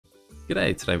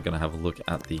G'day, today we're going to have a look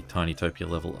at the Tinytopia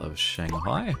level of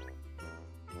Shanghai.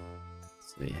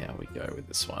 See how we go with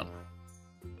this one.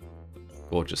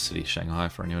 Gorgeous city, Shanghai,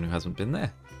 for anyone who hasn't been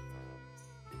there.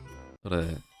 Got a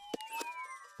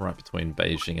right between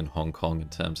Beijing and Hong Kong in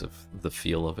terms of the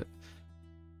feel of it.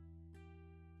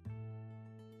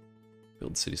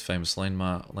 Build the city's famous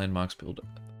landmarks, build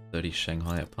 30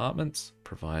 Shanghai apartments,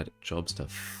 provide jobs to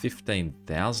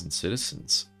 15,000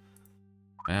 citizens.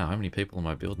 Wow, how many people am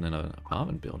I building in an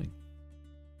apartment building?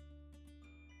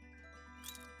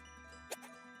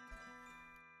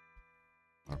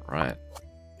 Alright.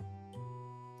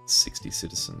 60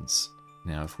 citizens.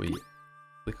 Now if we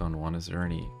click on one, is there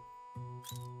any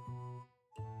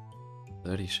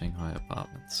 30 Shanghai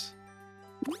apartments?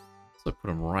 So put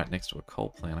them right next to a coal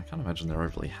plant. I can't imagine they're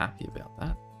overly happy about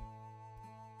that.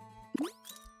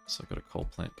 So I've got a coal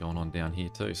plant going on down here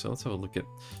too. So let's have a look at...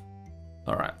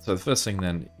 Alright, so the first thing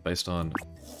then, based on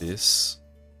this,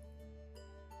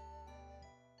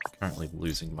 currently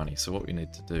losing money. So what we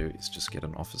need to do is just get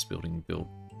an office building built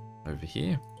over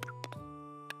here.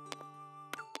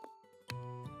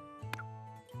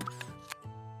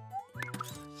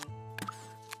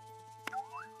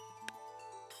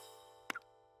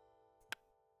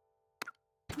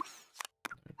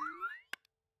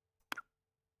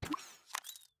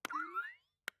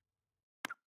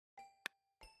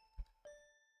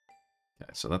 Okay,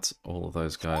 so that's all of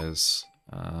those guys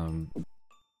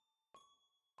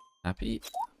happy.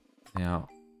 Now,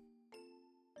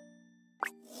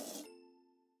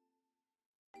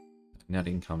 net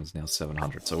income is now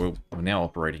 700, so we're now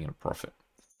operating in a profit.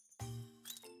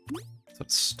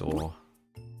 Let's store.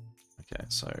 Okay,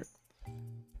 so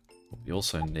what we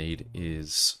also need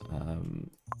is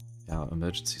our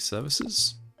emergency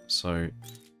services. So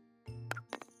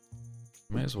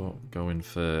may as well go in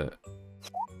for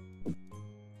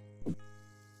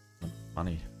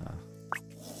money.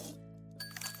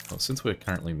 Well, since we're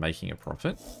currently making a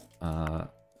profit,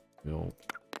 we'll...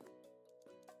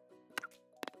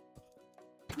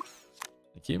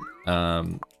 Thank you.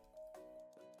 Now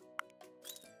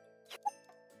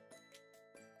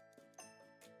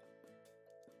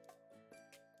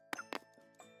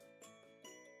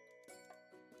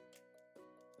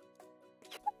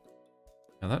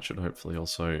that should hopefully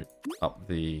also up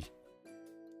the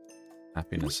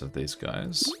happiness of these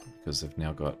guys, because they've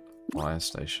now got fire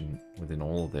station within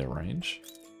all of their range.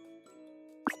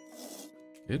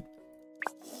 Good.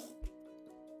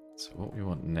 So what we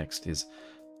want next is...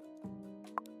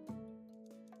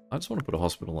 I just want to put a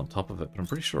hospital on top of it, but I'm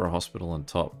pretty sure a hospital on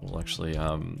top will actually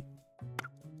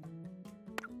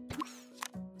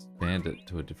expand it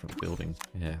to a different building.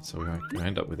 Yeah, so we won't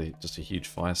end up with just a huge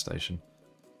fire station.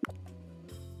 A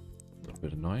little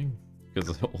bit annoying,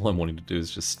 because all I'm wanting to do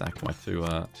is just stack my two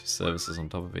services on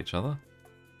top of each other.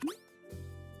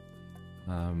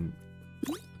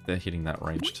 They're hitting that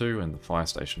range too, and the fire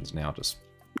station's now just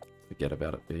forget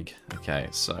about it big. Okay,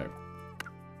 so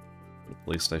put a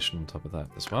police station on top of that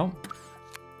as well.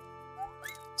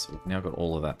 So we've now got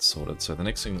all of that sorted. So the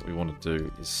next thing that we want to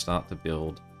do is start to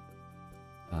build...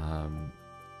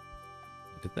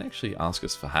 did they actually ask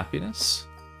us for happiness?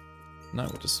 No,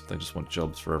 they just want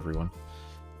jobs for everyone.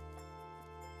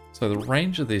 So the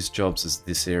range of these jobs is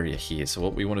this area here. So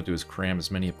what we want to do is cram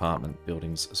as many apartment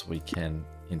buildings as we can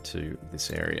into this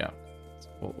area. So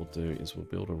what we'll do is we'll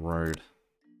build a road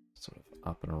sort of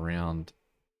up and around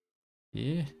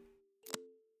here.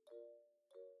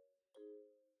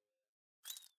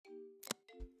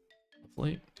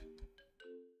 Lovely.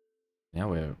 Now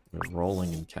we're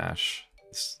rolling in cash.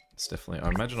 It's definitely...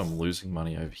 I imagine I'm losing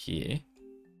money over here.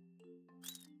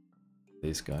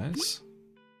 These guys.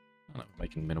 I'm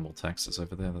making minimal taxes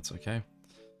over there, that's okay.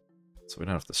 So we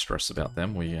don't have to stress about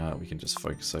them, we can just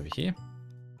focus over here.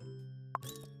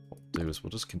 What we'll do is we'll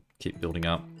just keep building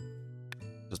up.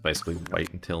 Just basically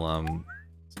wait until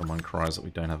someone cries that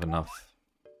we don't have enough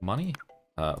money.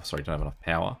 Sorry, don't have enough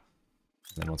power.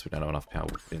 And then once we don't have enough power,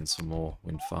 we'll put in some more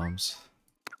wind farms.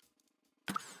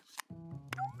 I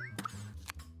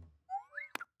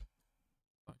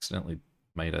accidentally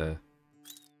made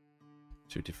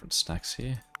two different stacks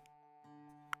here.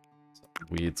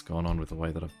 Weird's gone on with the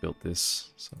way that I've built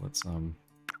this. So let's get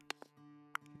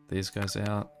these guys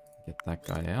out, get that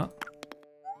guy out.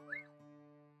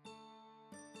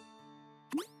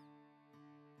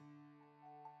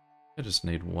 I just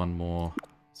need one more,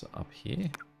 so up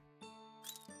here.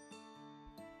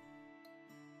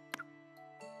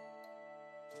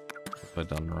 What have I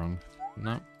done wrong?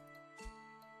 No.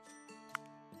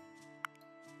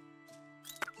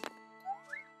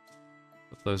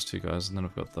 Those two guys, and then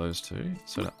I've got those two.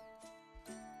 So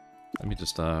let me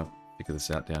just figure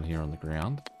this out down here on the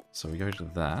ground. So we go to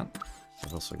that.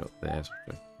 I've also got there, so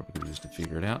we probably could use to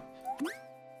figure it out.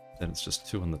 Then it's just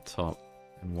 2 on the top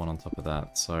and 1 on top of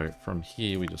that. So from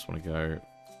here we just want to go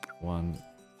 1,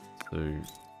 2,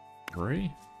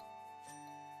 3.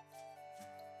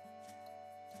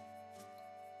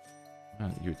 Why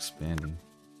aren't you expanding?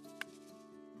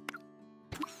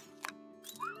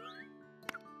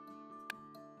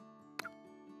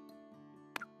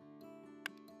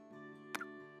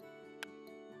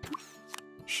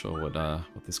 Not sure what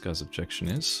this guy's objection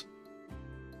is.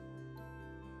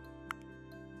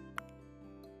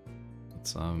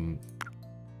 Let's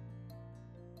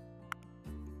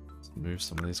move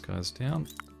some of these guys down.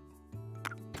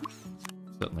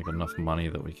 Certainly got enough money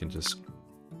that we can just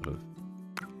sort of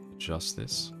adjust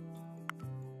this.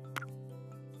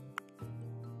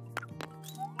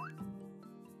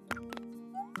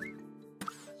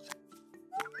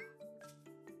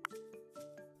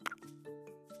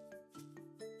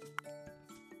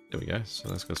 There we go. So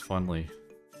those guys finally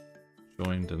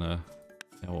joined in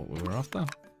what we were after.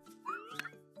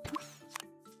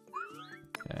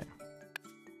 Okay.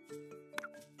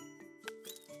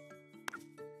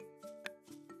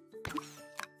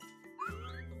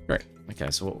 Great.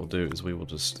 Okay, so what we'll do is we will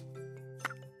just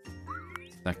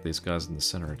stack these guys in the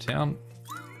center of town.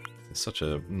 It's such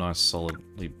a nice,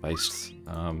 solidly based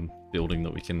building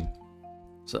that we can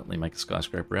certainly make a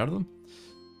skyscraper out of them.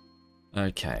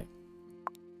 Okay.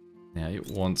 Now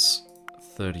it wants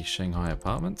 30 Shanghai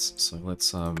apartments, so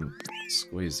let's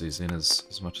squeeze these in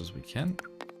as much as we can.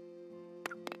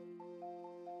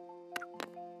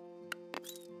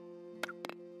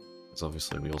 Because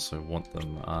obviously we also want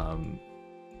them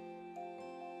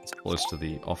as close to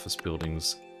the office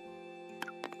buildings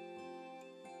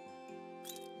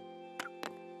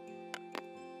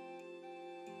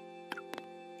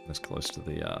as close to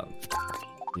the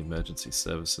emergency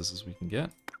services as we can get.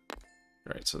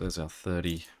 Great, so there's our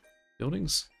 30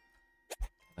 buildings.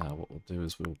 What we'll do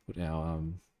is we'll put our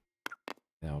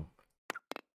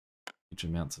huge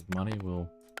amounts of money. We'll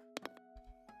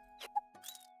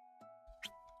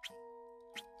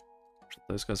get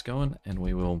those guys going, and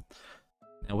we will.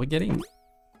 Now we're getting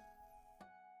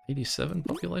 87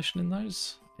 population in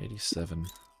those. 87.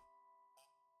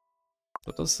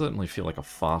 So it does certainly feel like a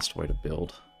fast way to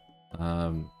build.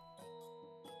 We'll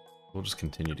just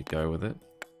continue to go with it.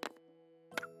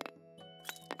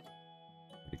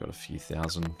 We've got a few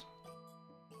thousand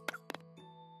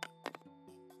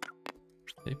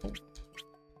people.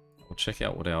 We'll check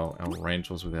out what our range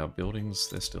was with our buildings.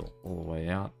 They're still all the way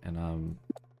out, and when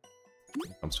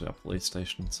it comes to our police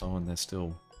station and so on, they're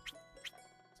still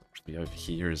be over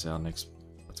here is our next.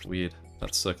 That's weird.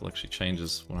 That circle actually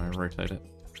changes when I rotate it.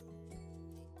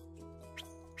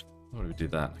 Why do we do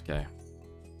that? Okay.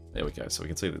 There we go. So we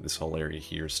can see that this whole area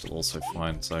here is still also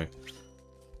fine. So,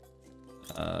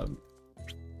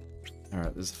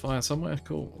 alright, there's a fire somewhere.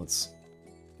 Cool. Let's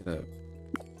get a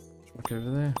truck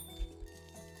over there.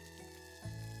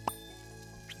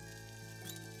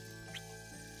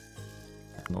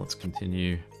 And let's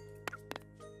continue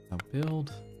our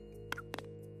build.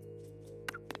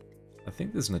 I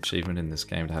think there's an achievement in this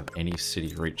game to have any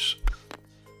city reach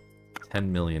 $10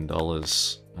 million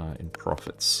in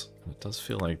profits. And it does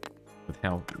feel like with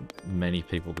how many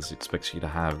people this expects you to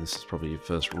have, this is probably your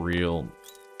first real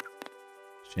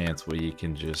chance where you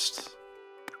can just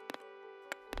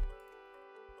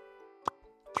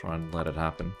try and let it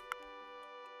happen.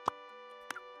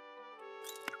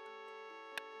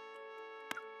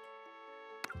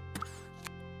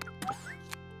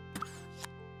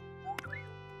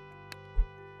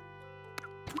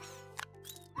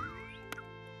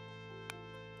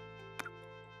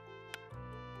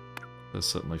 I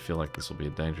certainly feel like this will be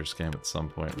a dangerous game at some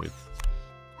point with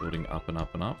building up and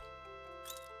up and up.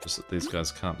 Just that these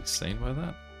guys can't be seen by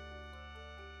that.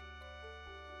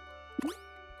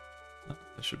 No,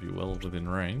 they should be well within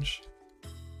range.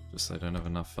 Just they don't have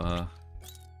enough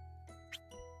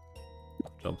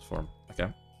jobs for them.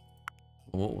 Okay.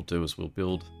 Well, what we'll do is we'll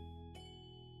build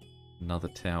another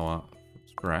tower from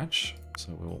scratch.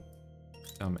 So we'll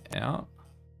come out,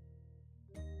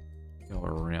 go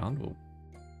around, we'll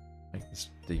make this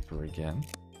deeper again.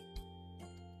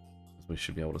 We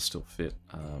should be able to still fit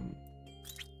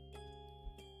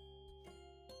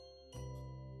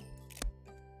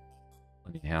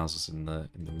plenty of houses in the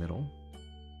middle.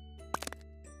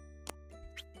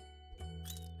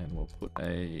 And we'll put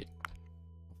a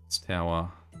office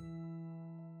tower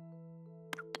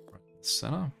right in the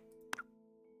center.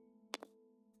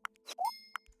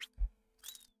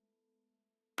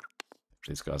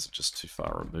 These guys are just too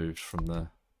far removed from the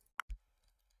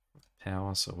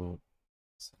power, so we'll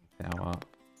tower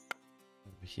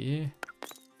over here.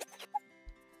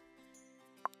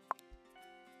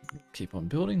 Keep on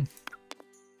building.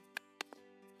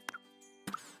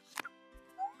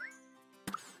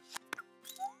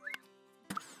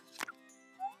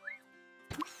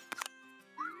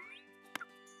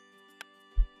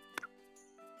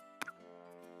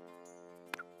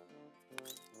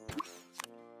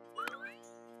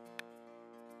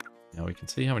 Now we can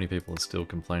see how many people are still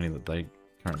complaining that they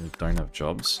currently don't have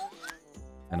jobs.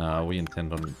 And we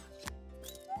intend on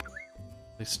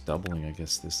at least doubling, I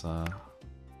guess, this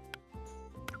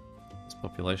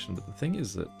population. But the thing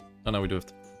is that I know we do have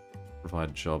to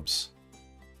provide jobs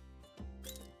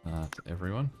to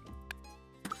everyone.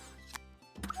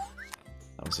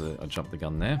 That was I jumped the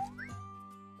gun there.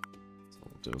 So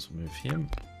what we'll do is move him.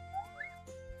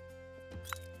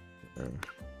 There.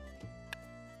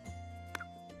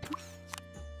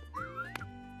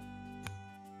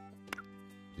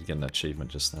 You get an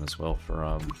achievement just then as well for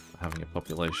having a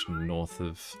population north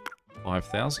of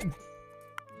 5,000.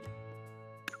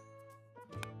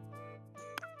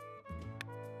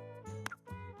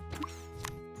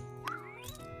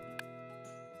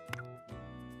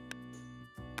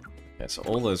 Okay, so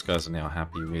all those guys are now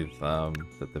happy with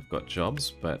that they've got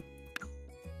jobs, but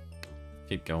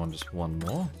keep going just one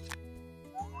more.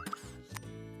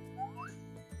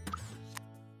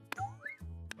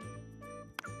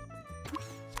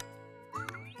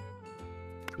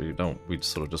 We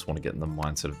sort of just want to get in the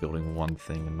mindset of building one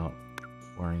thing and not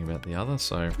worrying about the other,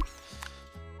 so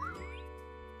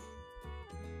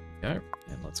go,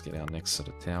 and let's get our next set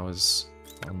of towers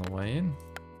on the way in.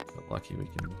 But lucky we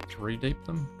can 3 deep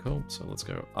them. Cool, so let's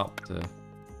go up to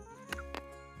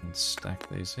and stack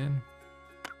these in.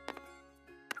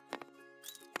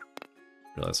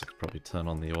 Realize I could probably turn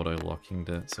on the auto locking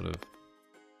to sort of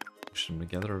push them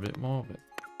together a bit more, but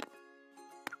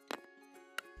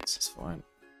this is fine.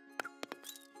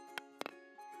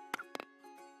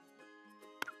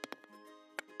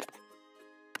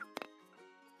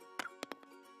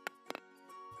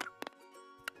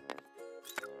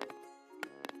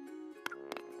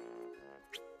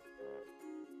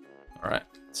 Alright,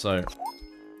 so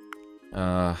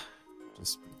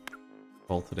just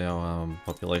vaulted our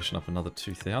population up another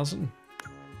 2,000.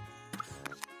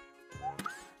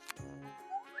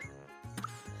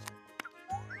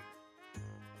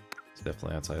 It's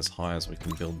definitely, I'd say, as high as we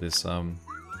can build this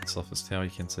this office tower. You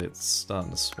can see it's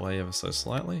starting to sway ever so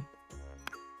slightly.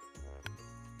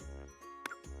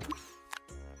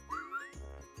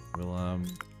 We'll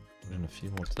put in a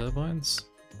few more turbines.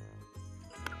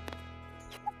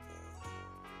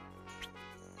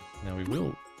 Now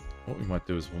what we might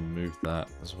do is we'll move that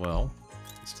as well,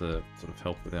 just to sort of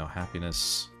help with our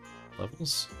happiness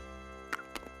levels.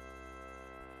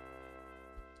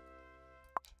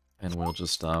 And we'll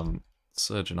just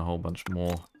surge in a whole bunch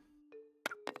more.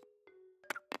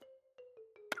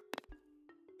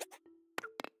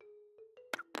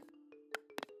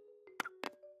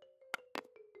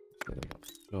 Setting up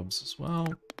jobs as well.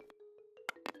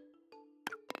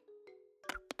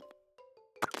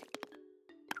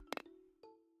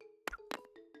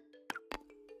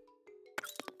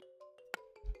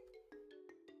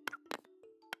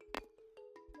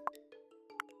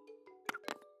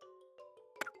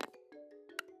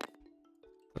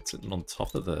 Sitting on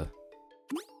top of the...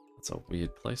 That's a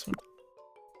weird placement.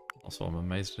 Also, I'm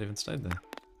amazed it even stayed there.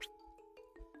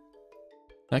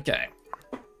 Okay.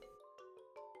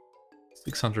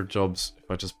 600 jobs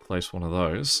if I just place one of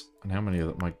those. And how many of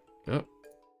them how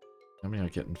many am I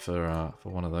getting for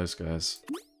one of those guys?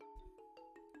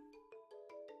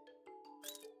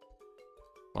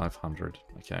 500.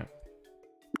 Okay.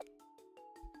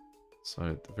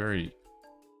 So they're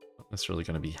not necessarily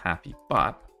going to be happy,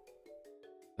 but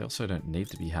they also don't need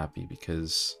to be happy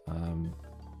because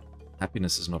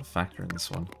happiness is not a factor in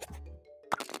this one.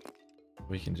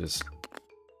 We can just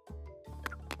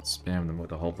spam them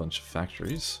with a whole bunch of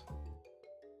factories.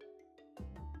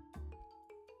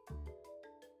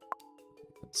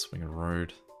 Let's swing a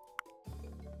road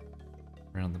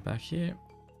around the back here.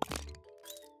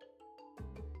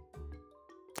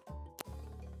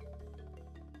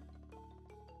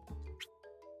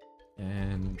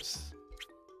 And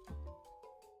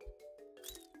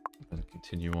then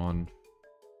continue on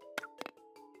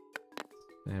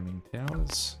spamming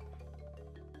towers.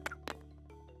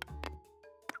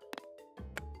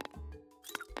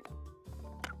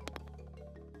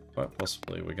 Quite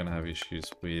possibly we're going to have issues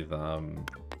with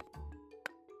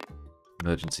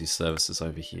emergency services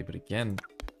over here, but again,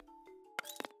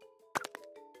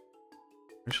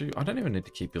 actually I don't even need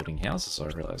to keep building houses, I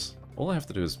realise. All I have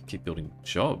to do is keep building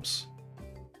jobs.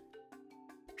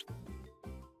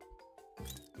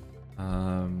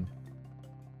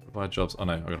 Provide jobs. Oh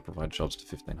no, I've got to provide jobs to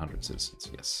 1,500 citizens.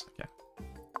 Yes, okay.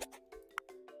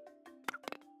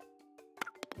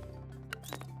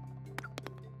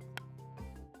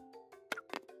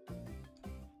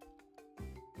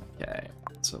 Okay,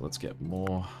 so let's get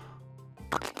more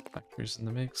factories in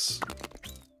the mix.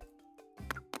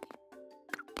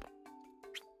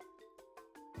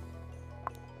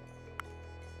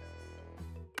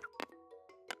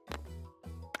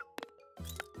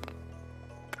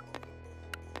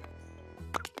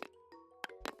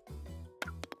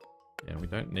 Yeah, we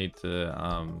don't need to,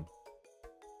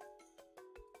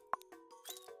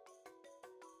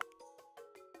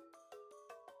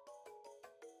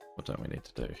 what don't we need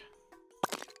to do?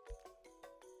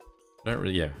 Don't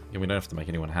really, yeah, we don't have to make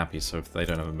anyone happy, so if they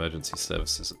don't have emergency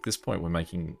services, at this point we're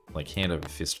making, like, hand over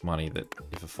fist money that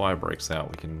if a fire breaks out,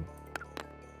 we can,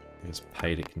 I guess,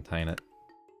 pay to contain it.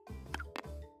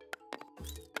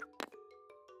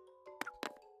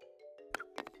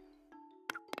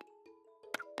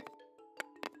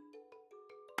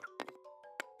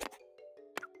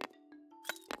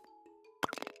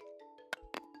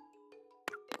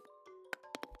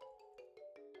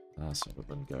 So we'll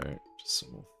then go to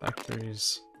some more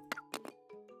factories.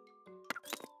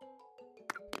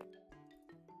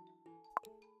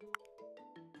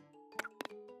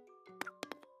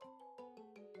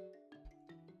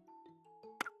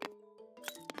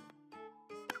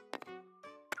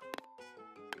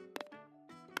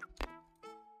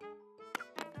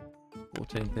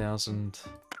 $14,000.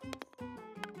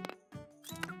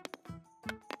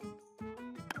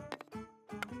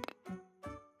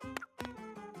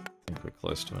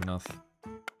 Close to enough.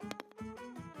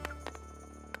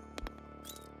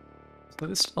 So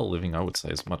this style of living, I would say,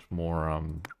 is much more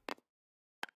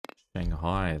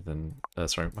Shanghai than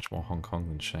sorry, much more Hong Kong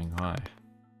than Shanghai.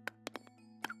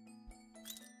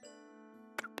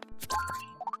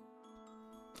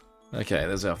 Okay,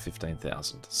 there's our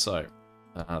 15,000. So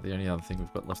the only other thing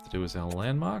we've got left to do is our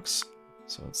landmarks.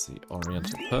 So it's the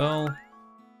Oriental Pearl,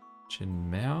 Chin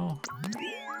Mao. Can't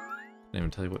even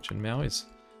tell you what Chin Mao is.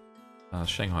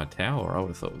 Shanghai Tower, I would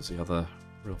have thought was the other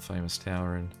real famous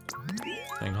tower in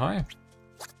Shanghai.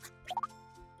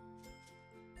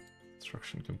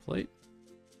 Construction complete.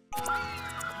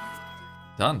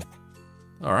 Done.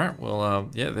 Alright, well,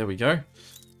 yeah, there we go.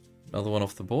 Another one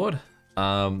off the board.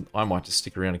 I might just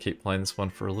stick around and keep playing this one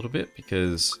for a little bit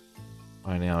because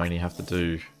I now only have to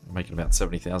do, I'm making about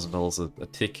 $70,000 a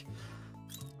tick.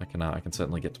 I can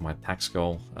certainly get to my tax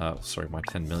goal, sorry, my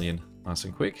 10 million nice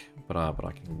and quick, but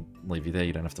I can leave you there.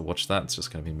 You don't have to watch that. It's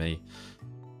just going to be me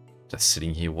just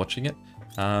sitting here watching it.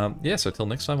 Yeah, so till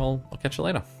next time, I'll catch you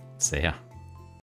later. See ya.